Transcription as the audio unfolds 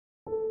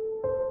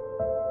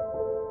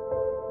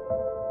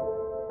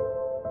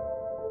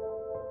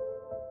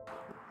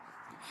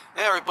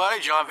Hey everybody,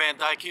 John Van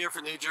Dyke here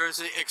for New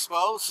Jersey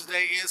Exposed.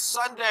 Today is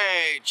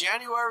Sunday,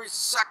 January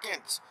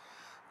 2nd,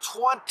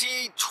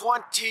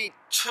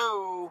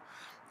 2022,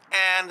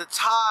 and the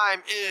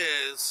time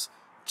is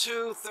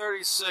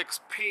 2:36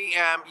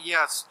 p.m.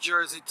 Yes,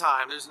 Jersey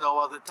time. There's no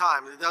other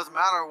time. It doesn't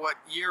matter what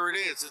year it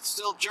is. It's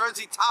still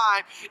Jersey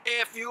time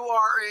if you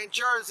are in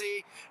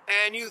Jersey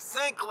and you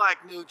think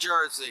like New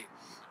Jersey.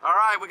 All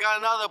right, we got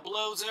another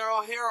Blue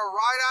Zero here,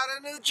 right out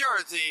of New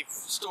Jersey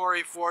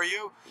story for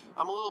you.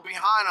 I'm a little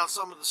behind on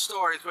some of the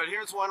stories, but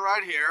here's one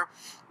right here.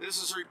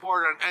 This is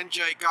reported on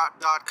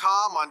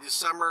NJ.com on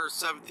December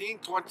 17,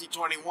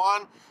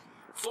 2021.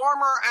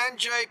 Former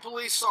NJ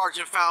police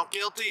sergeant found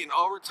guilty in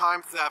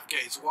overtime theft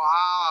case.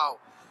 Wow.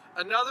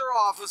 Another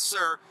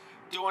officer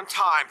doing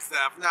time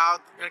theft. Now,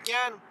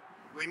 again,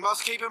 we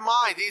must keep in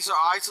mind, these are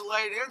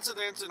isolated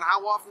incidents, and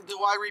how often do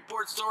I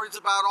report stories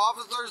about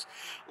officers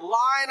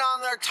lying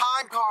on their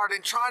time card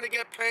and trying to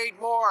get paid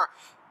more?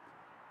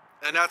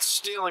 And that's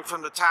stealing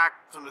from the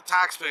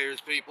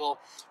taxpayers, people.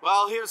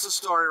 Well, here's the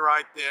story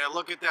right there.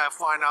 Look at that.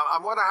 Find out. I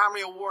wonder how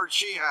many awards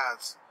she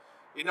has.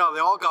 You know, they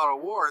all got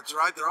awards,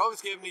 right? They're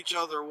always giving each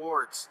other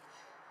awards.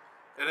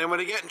 And then when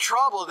they get in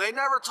trouble, they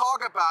never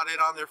talk about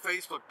it on their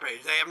Facebook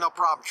page. They have no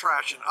problem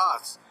trashing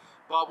us.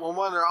 But when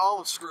one of their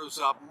own screws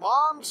up,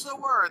 mom's the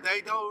word. They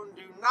do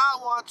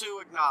not want to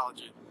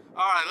acknowledge it.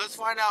 All right, let's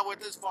find out what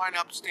this fine,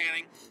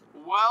 upstanding,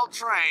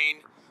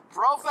 well-trained,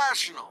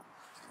 professional,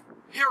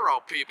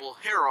 hero, people,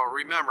 hero,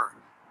 remember,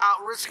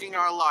 out risking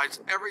our lives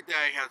every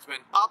day has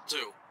been up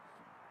to.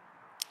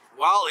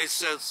 Well, it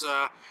says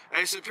a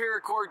Superior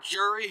Court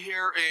jury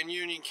here in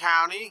Union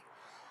County.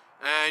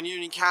 And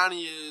Union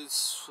County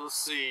is, let's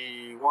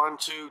see,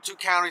 two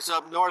counties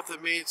up north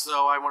of me,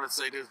 so I want to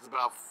say this is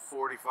about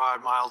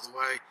 45 miles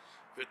away,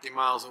 50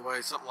 miles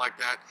away, something like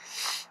that.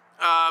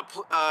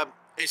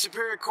 A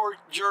Superior Court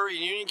jury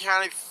in Union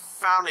County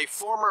found a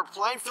former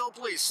Plainfield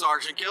police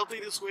sergeant guilty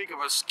this week of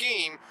a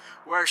scheme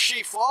where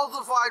she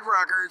falsified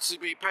records to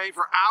be paid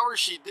for hours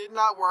she did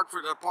not work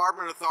for the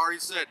department.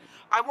 Authorities said.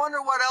 I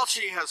wonder what else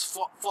she has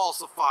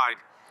falsified.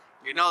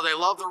 You know, they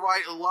love to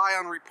lie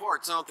on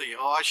reports, don't they?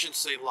 Oh, I shouldn't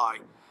say lie.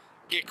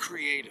 Get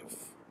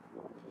creative.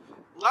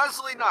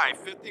 Leslie Knight,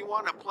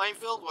 51, of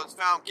Plainfield, was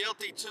found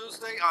guilty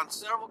Tuesday on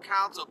several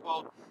counts of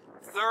both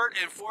third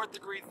and fourth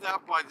degree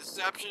theft by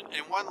deception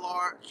and one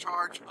large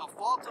charge of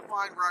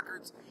falsifying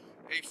records,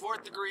 a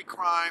fourth degree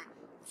crime,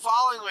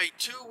 following a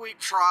 2-week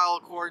trial,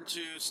 according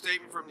to a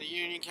statement from the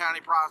Union County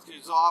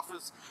Prosecutor's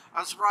Office.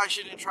 I'm surprised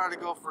she didn't try to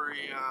go for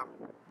a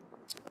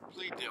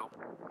plea deal.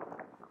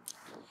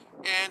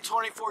 In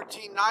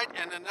 2014, Knight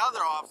and another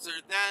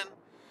officer, then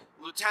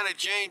Lieutenant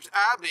James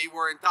Abney,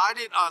 were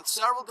indicted on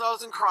several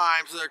dozen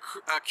crimes that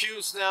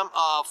accused them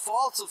of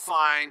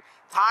falsifying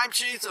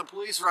timesheets and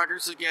police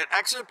records to get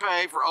extra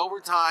pay for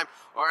overtime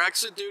or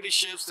extra duty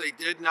shifts they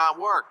did not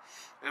work.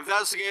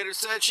 Investigators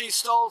said she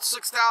stole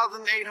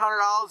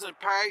 $6,800 in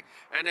pay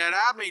and that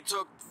Abney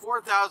took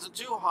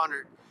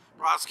 $4,200,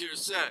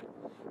 prosecutors said.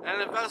 An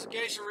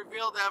investigation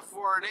revealed that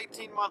for an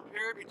 18-month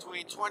period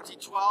between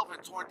 2012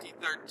 and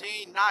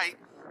 2013, Knight,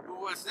 who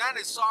was then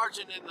a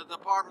sergeant in the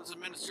department's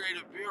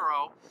administrative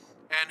bureau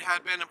and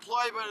had been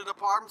employed by the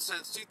department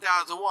since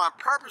 2001,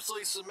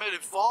 purposely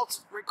submitted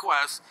false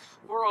requests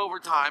for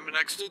overtime and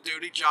extra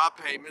duty job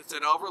payments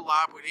that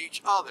overlap with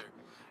each other,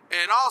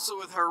 and also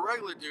with her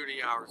regular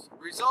duty hours,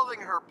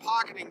 resulting in her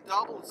pocketing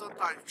double and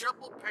sometimes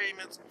triple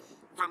payments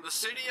from the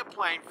city of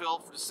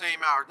Plainfield for the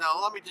same hours. Now,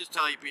 let me just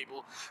tell you,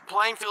 people,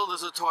 Plainfield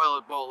is a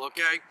toilet bowl,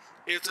 okay?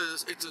 It's a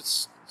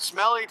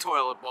smelly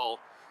toilet bowl.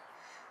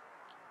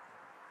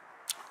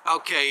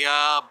 Okay,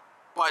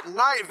 but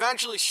Knight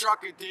eventually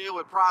struck a deal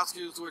with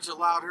prosecutors which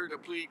allowed her to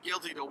plead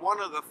guilty to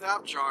one of the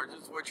theft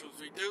charges, which was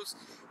reduced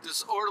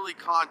disorderly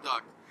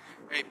conduct,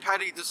 a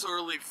petty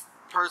disorderly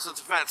person's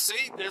offense.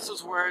 See, this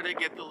is where they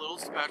get the little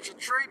special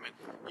treatment.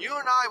 You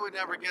and I would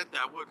never get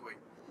that, would we?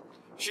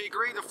 She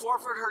agreed to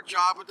forfeit her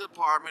job with the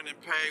department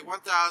and pay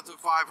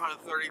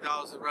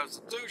 $1,530 in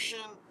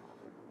restitution.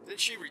 Did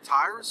she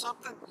retire or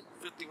something?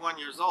 51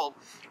 years old.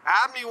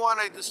 Abney won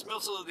a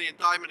dismissal of the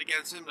indictment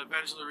against him,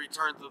 eventually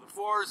returned to the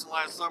force, and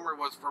last summer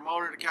was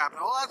promoted to captain.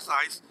 Oh, that's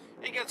nice.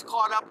 He gets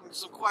caught up in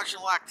some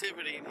questionable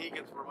activity and he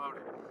gets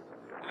promoted.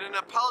 In an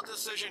appellate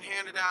decision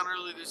handed down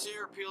earlier this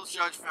year, appeals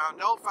judge found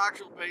no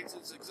factual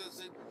basis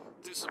existed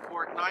to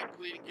support Knight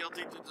pleading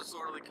guilty to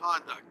disorderly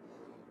conduct.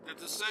 The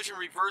decision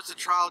reversed the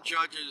trial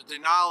judge's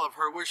denial of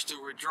her wish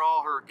to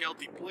withdraw her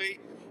guilty plea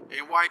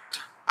and wiped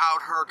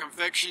out her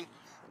conviction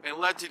and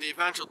led to the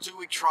eventual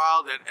 2-week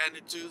trial that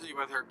ended Tuesday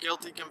with her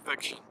guilty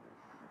conviction.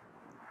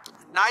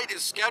 Knight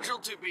is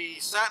scheduled to be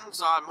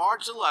sentenced on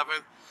March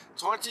 11,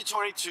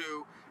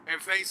 2022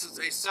 and faces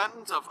a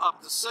sentence of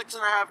up to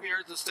 6.5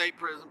 years in state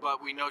prison,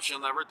 but we know she'll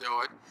never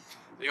do it,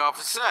 the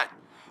office said.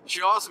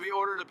 She'll also be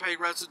ordered to pay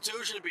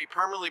restitution and be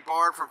permanently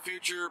barred from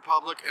future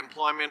public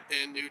employment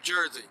in New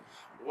Jersey.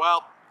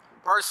 Well,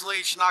 personally,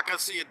 she's not going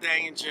to see a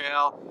day in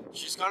jail.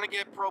 She's going to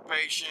get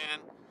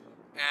probation,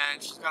 and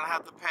she's going to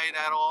have to pay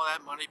all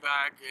that money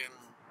back, and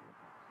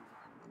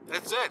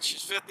that's it.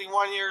 She's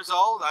 51 years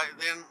old. I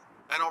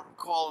don't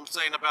recall him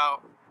saying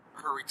about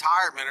her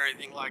retirement or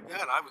anything like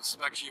that. I would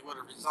expect she would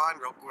have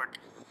resigned real quick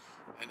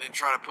and then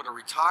try to put a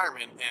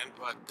retirement in,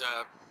 but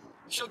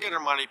she'll get her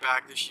money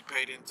back that she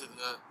paid into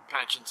the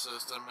pension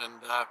system, and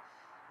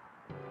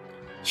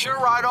she'll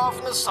ride off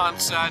in the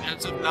sunset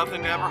as if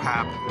nothing ever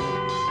happened.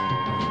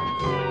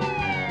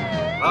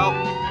 Well,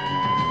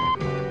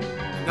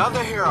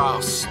 another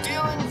hero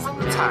stealing from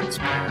the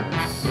taxpayers.